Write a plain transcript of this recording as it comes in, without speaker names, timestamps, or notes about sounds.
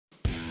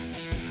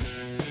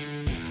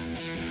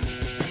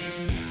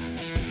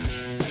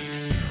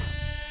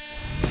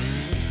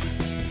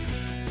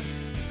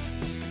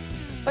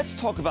Let's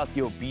talk about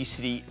the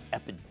obesity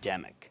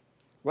epidemic.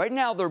 Right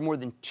now, there are more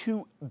than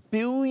 2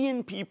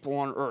 billion people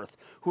on Earth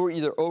who are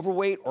either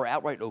overweight or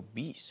outright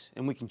obese.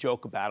 And we can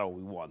joke about it all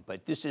we want,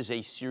 but this is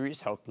a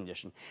serious health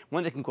condition,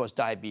 one that can cause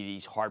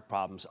diabetes, heart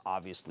problems,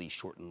 obviously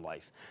shorten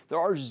life. There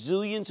are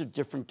zillions of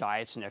different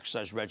diets and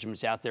exercise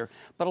regimens out there,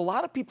 but a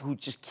lot of people who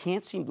just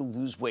can't seem to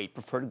lose weight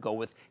prefer to go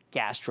with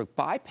gastric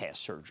bypass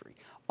surgery.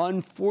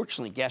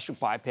 Unfortunately, gastric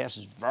bypass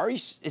is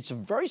a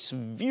very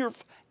severe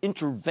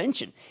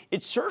intervention.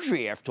 It's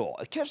surgery, after all.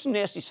 It has some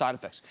nasty side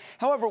effects.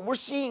 However, we're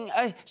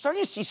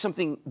starting to see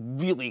something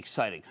really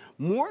exciting.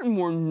 More and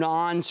more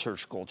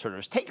non-surgical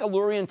alternatives. Take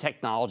Allurion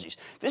Technologies.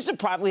 This is a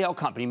privately held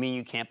company, meaning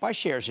you can't buy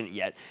shares in it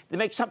yet. They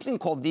make something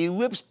called the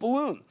ellipse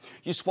balloon.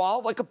 You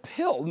swallow it like a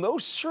pill, no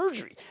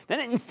surgery. Then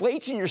it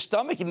inflates in your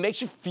stomach and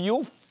makes you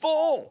feel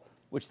full,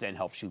 which then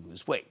helps you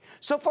lose weight.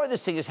 So far,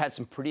 this thing has had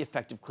some pretty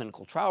effective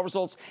clinical trial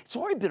results. It's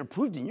already been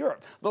approved in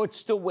Europe, though it's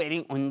still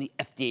waiting on the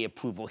FDA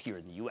approval here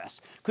in the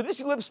U.S. Could this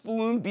ellipse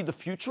balloon be the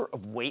future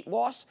of weight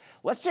loss?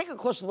 Let's take a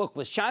closer look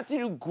with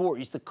Shantanu Gore.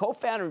 He's the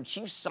co-founder and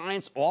chief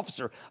science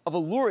officer of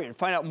Allurion, and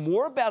find out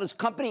more about his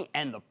company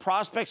and the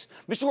prospects.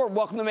 Mr. Gore,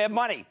 welcome to Mad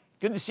Money.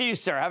 Good to see you,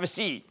 sir. Have a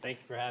seat. Thank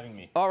you for having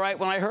me. All right.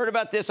 When I heard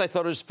about this, I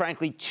thought it was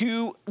frankly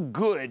too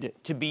good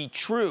to be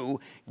true,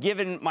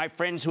 given my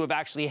friends who have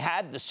actually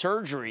had the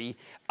surgery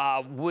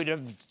would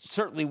have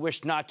certainly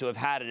wished not to have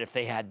had it if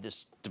they had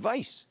this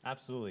device.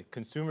 Absolutely.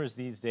 Consumers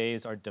these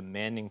days are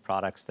demanding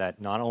products that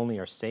not only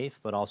are safe,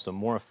 but also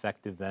more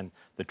effective than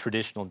the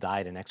traditional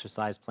diet and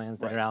exercise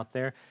plans that are out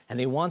there. And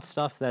they want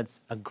stuff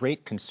that's a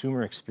great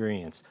consumer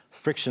experience.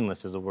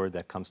 Frictionless is a word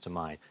that comes to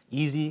mind.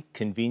 Easy,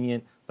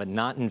 convenient, but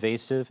not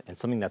invasive, and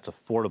something that's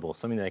affordable,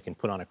 something that I can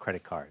put on a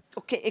credit card.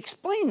 Okay,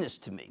 explain this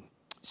to me.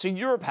 So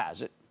Europe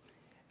has it.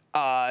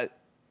 Why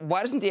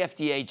doesn't the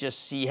FDA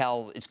just see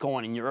how it's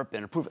going in Europe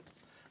and approve it?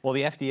 Well,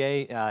 the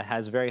FDA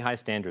has very high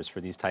standards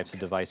for these types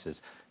of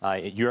devices.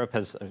 Europe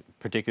has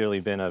particularly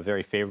been a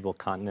very favorable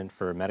continent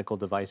for medical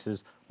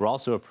devices. We're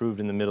also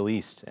approved in the Middle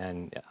East,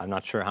 and I'm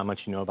not sure how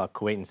much you know about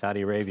Kuwait and Saudi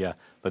Arabia,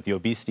 but the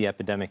obesity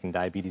epidemic and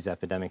diabetes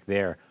epidemic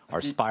there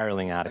are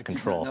spiraling out of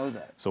control. I did not know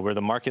that. So we're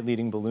the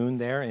market-leading balloon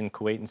there in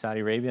Kuwait and Saudi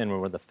Arabia, and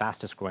we're the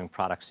fastest-growing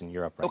products in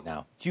Europe right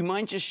now. Do you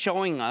mind just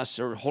showing us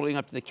or holding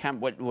up to the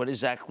camera what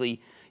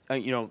exactly, I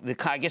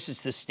guess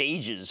it's the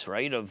stages,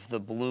 right, of the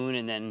balloon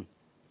and then...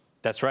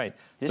 That's right.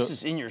 This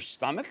is in your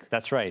stomach?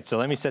 That's right. So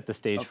let me set the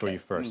stage for you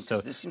first.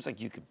 So this seems like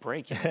you could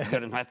break it. You're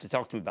going to have to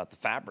talk to me about the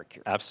fabric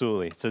here.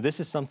 Absolutely. So this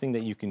is something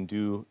that you can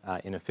do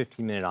in a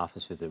 15-minute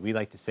office visit. We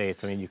like to say it's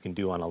something you can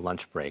do on a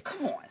lunch break.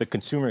 Come on. The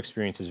consumer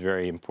experience is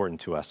very important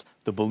to us.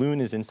 The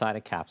balloon is inside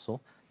a capsule.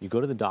 You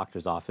go to the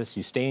doctor's office,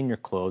 you stay in your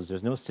clothes,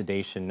 there's no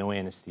sedation, no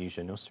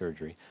anesthesia, no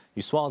surgery.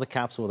 You swallow the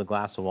capsule with a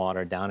glass of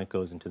water, down it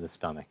goes into the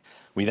stomach.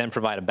 We then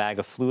provide a bag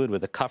of fluid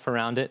with a cuff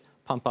around it,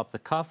 pump up the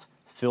cuff,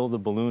 fill the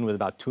balloon with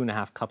about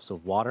 2.5 cups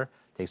of water.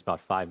 Takes about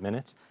 5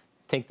 minutes.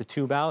 Take the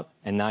tube out,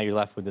 and now you're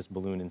left with this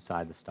balloon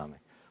inside the stomach.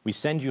 We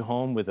send you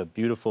home with a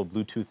beautiful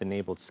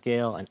Bluetooth-enabled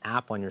scale, an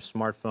app on your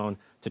smartphone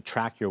to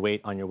track your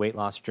weight on your weight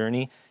loss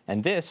journey.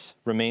 And this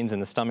remains in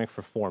the stomach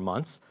for 4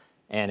 months,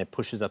 and it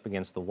pushes up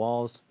against the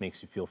walls,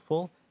 makes you feel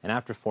full, and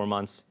after 4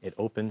 months, it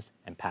opens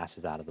and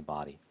passes out of the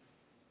body.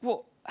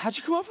 Well, how'd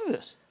you come up with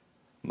this?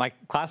 My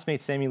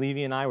classmate Sammy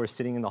Levy and I were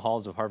sitting in the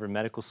halls of Harvard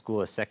Medical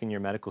School as second-year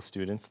medical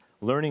students,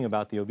 learning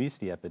about the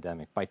obesity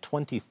epidemic. By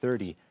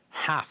 2030,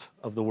 half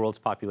of the world's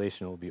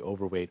population will be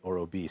overweight or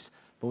obese.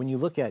 But when you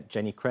look at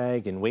Jenny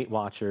Craig and Weight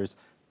Watchers,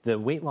 the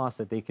weight loss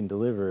that they can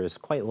deliver is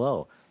quite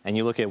low. And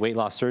you look at weight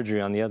loss surgery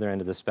on the other end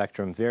of the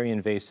spectrum, very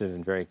invasive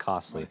and very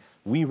costly. Right.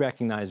 We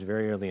recognized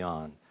very early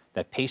on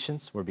that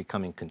patients were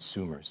becoming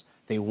consumers.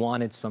 They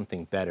wanted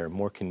something better,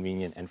 more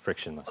convenient, and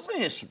frictionless. Let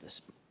me ask you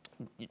this,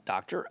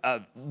 doctor.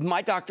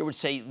 My doctor would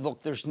say,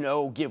 look, there's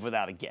no give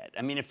without a get.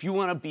 I mean, if you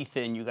want to be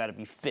thin, you got to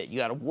be fit. You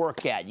got to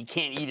work out. You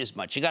can't eat as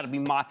much. You got to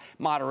be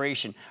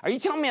moderation. Are you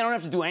telling me I don't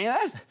have to do any of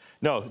that?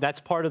 No,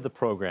 that's part of the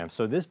program.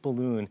 So this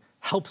balloon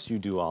helps you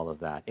do all of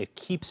that. It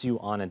keeps you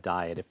on a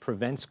diet. It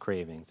prevents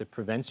cravings. It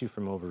prevents you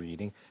from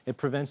overeating. It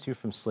prevents you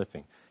from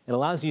slipping. It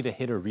allows you to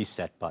hit a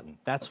reset button.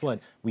 That's what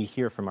we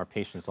hear from our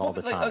patients all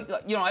the time.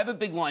 I have a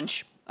big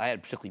lunch. I had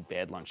a particularly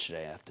bad lunch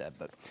today, I have to have,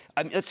 but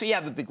let's say you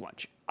have a big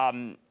lunch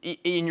and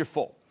you're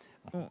full.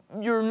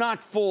 You're not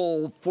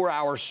full 4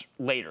 hours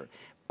later.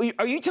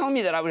 Are you telling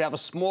me that I would have a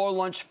smaller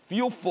lunch,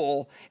 feel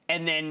full,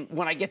 and then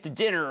when I get to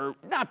dinner,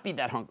 not be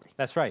that hungry?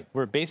 That's right.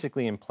 We're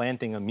basically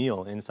implanting a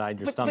meal inside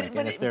your stomach,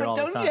 and it's there all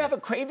the time. But don't you have a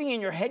craving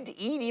in your head to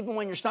eat even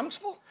when your stomach's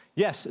full?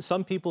 Yes,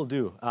 some people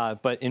do.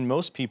 But in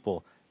most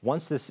people,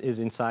 once this is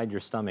inside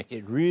your stomach,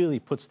 it really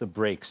puts the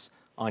brakes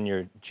on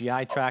your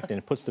GI tract and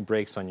it puts the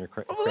brakes on your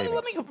cravings.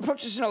 Let me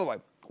approach this another way.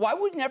 Why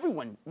wouldn't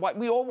everyone,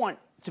 we all want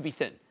to be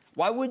thin.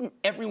 Why wouldn't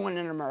everyone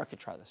in America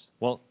try this?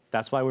 Well,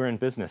 that's why we're in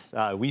business.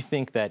 We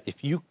think that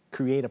if you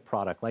create a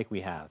product like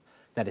we have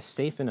that is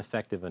safe and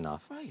effective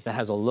enough, Right. that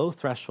has a low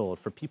threshold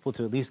for people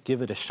to at least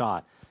give it a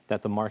shot,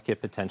 that the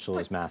market potential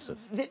is massive.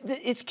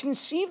 It's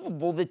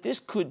conceivable that this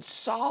could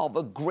solve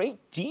a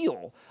great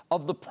deal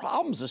of the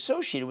problems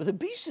associated with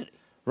obesity.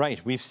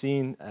 Right. We've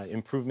seen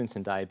improvements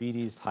in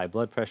diabetes, high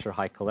blood pressure,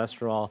 high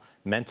cholesterol,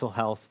 mental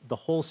health. The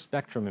whole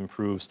spectrum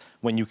improves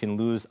when you can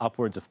lose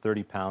upwards of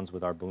 30 pounds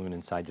with our balloon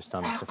inside your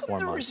stomach for 4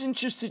 months. There isn't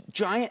just a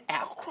giant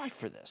outcry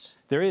for this.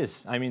 There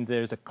is. I mean,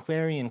 there's a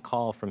clarion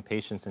call from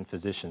patients and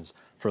physicians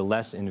for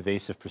less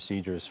invasive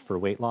procedures for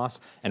weight loss,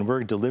 and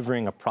we're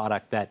delivering a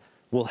product that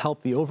will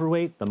help the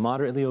overweight, the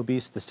moderately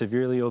obese, the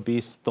severely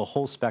obese. The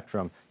whole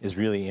spectrum is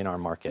really in our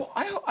market.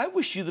 Well, I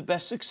wish you the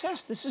best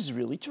success. This is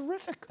really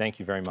terrific. Thank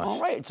you very much. All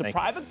right, it's a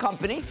private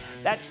company.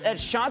 That's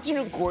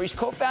Shantanu Ghore's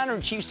co-founder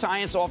and chief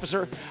science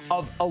officer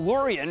of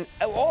Allurion.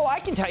 All I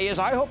can tell you is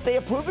I hope they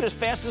approve it as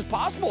fast as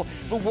possible.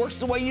 If it works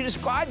the way you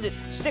described it,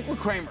 stick with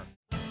Cramer.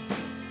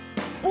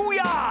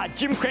 Booyah!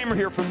 Jim Cramer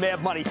here from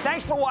Mad Money.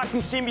 Thanks for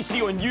watching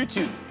CNBC on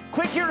YouTube.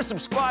 Click here to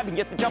subscribe and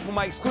get the jump on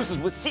my exclusives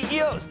with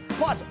CEOs,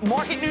 plus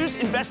market news,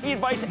 investing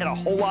advice, and a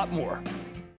whole lot more.